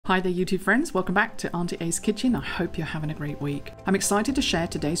Hi there YouTube friends, welcome back to Auntie A's Kitchen. I hope you're having a great week. I'm excited to share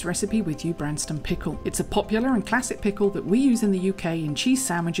today's recipe with you, Branston Pickle. It's a popular and classic pickle that we use in the UK in cheese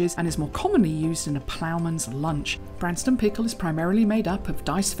sandwiches and is more commonly used in a ploughman's lunch. Branston Pickle is primarily made up of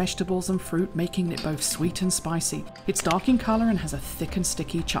diced vegetables and fruit, making it both sweet and spicy. It's dark in colour and has a thick and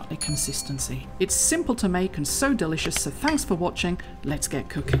sticky chutney consistency. It's simple to make and so delicious, so thanks for watching. Let's get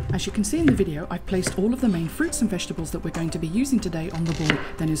cooking. As you can see in the video, I've placed all of the main fruits and vegetables that we're going to be using today on the board.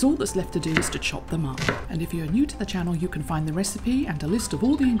 Then all that's left to do is to chop them up. And if you're new to the channel, you can find the recipe and a list of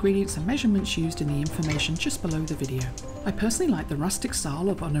all the ingredients and measurements used in the information just below the video. I personally like the rustic style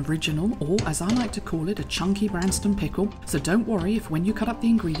of an original, or as I like to call it, a chunky Branston pickle, so don't worry if when you cut up the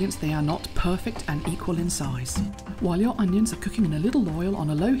ingredients they are not perfect and equal in size. While your onions are cooking in a little oil on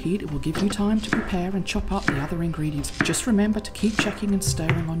a low heat, it will give you time to prepare and chop up the other ingredients. Just remember to keep checking and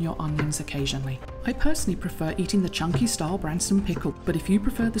stirring on your onions occasionally. I personally prefer eating the chunky style Branston pickle, but if you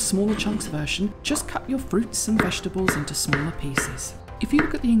prefer the smaller chunks version, just cut your fruits and vegetables into smaller pieces. If you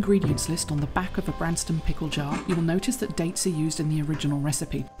look at the ingredients list on the back of a Branston pickle jar, you will notice that dates are used in the original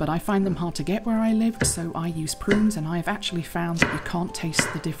recipe, but I find them hard to get where I live, so I use prunes, and I have actually found that you can't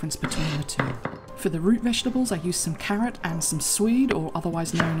taste the difference between the two. For the root vegetables, I use some carrot and some Swede, or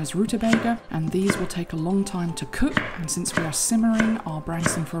otherwise known as rutabaga, and these will take a long time to cook, and since we are simmering our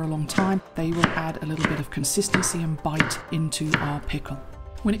Branston for a long time, they will add a little bit of consistency and bite into our pickle.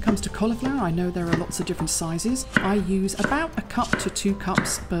 When it comes to cauliflower, I know there are lots of different sizes. I use about a cup to 2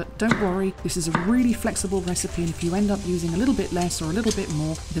 cups, but don't worry, this is a really flexible recipe, and if you end up using a little bit less or a little bit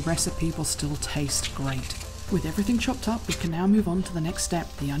more, the recipe will still taste great. With everything chopped up, we can now move on to the next step.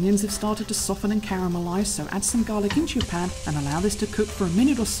 The onions have started to soften and caramelize, so add some garlic into your pan and allow this to cook for a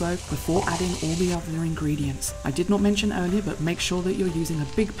minute or so before adding all the other ingredients. I did not mention earlier, but make sure that you're using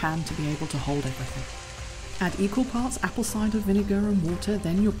a big pan to be able to hold everything. Add equal parts apple cider vinegar and water,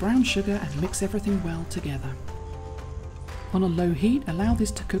 then your brown sugar, and mix everything well together. On a low heat, allow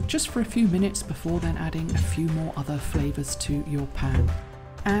this to cook just for a few minutes before then adding a few more other flavours to your pan.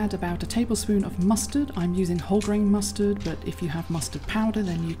 Add about a tablespoon of mustard. I'm using whole grain mustard, but if you have mustard powder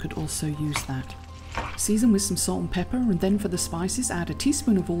then you could also use that. Season with some salt and pepper, and then for the spices add a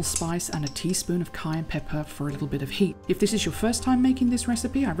teaspoon of allspice and a teaspoon of cayenne pepper for a little bit of heat. If this is your first time making this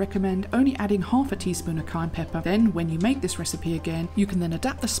recipe, I recommend only adding half a teaspoon of cayenne pepper. Then when you make this recipe again, you can then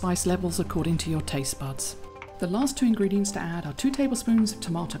adapt the spice levels according to your taste buds. The last 2 ingredients to add are 2 tablespoons of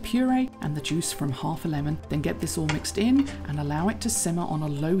tomato puree and the juice from half a lemon. Then get this all mixed in and allow it to simmer on a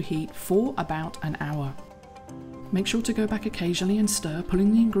low heat for about an hour. Make sure to go back occasionally and stir,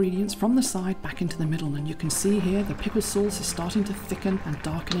 pulling the ingredients from the side back into the middle, and you can see here the pickle sauce is starting to thicken and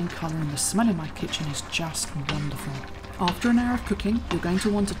darken in colour, and the smell in my kitchen is just wonderful. After an hour of cooking, you're going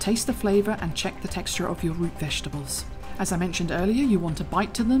to want to taste the flavour and check the texture of your root vegetables. As I mentioned earlier, you want a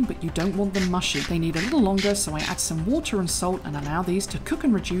bite to them, but you don't want them mushy. They need a little longer, so I add some water and salt and allow these to cook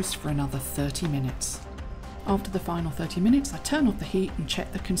and reduce for another 30 minutes. After the final 30 minutes, I turn off the heat and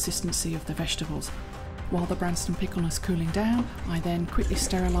check the consistency of the vegetables. While the Branston pickle is cooling down, I then quickly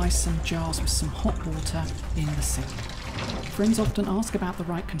sterilise some jars with some hot water in the sink. Friends often ask about the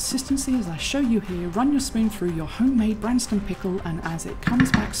right consistency. As I show you here, run your spoon through your homemade Branston pickle, and as it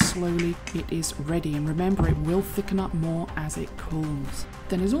comes back slowly, it is ready. And remember, it will thicken up more as it cools.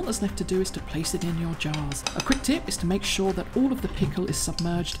 Then all that's left to do is to place it in your jars. A quick tip is to make sure that all of the pickle is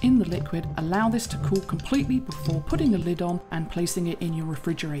submerged in the liquid. Allow this to cool completely before putting the lid on and placing it in your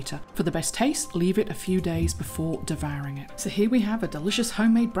refrigerator. For the best taste, leave it a few days before devouring it. So here we have a delicious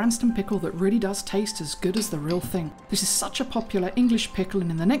homemade Branston pickle that really does taste as good as the real thing. This is such a popular English pickle,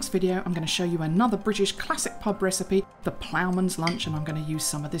 and in the next video I'm going to show you another British classic pub recipe, the ploughman's lunch, and I'm going to use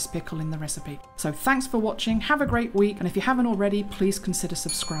some of this pickle in the recipe. So thanks for watching, have a great week, and if you haven't already, please consider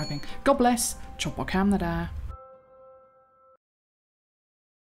subscribing. God bless, chop och hamna där.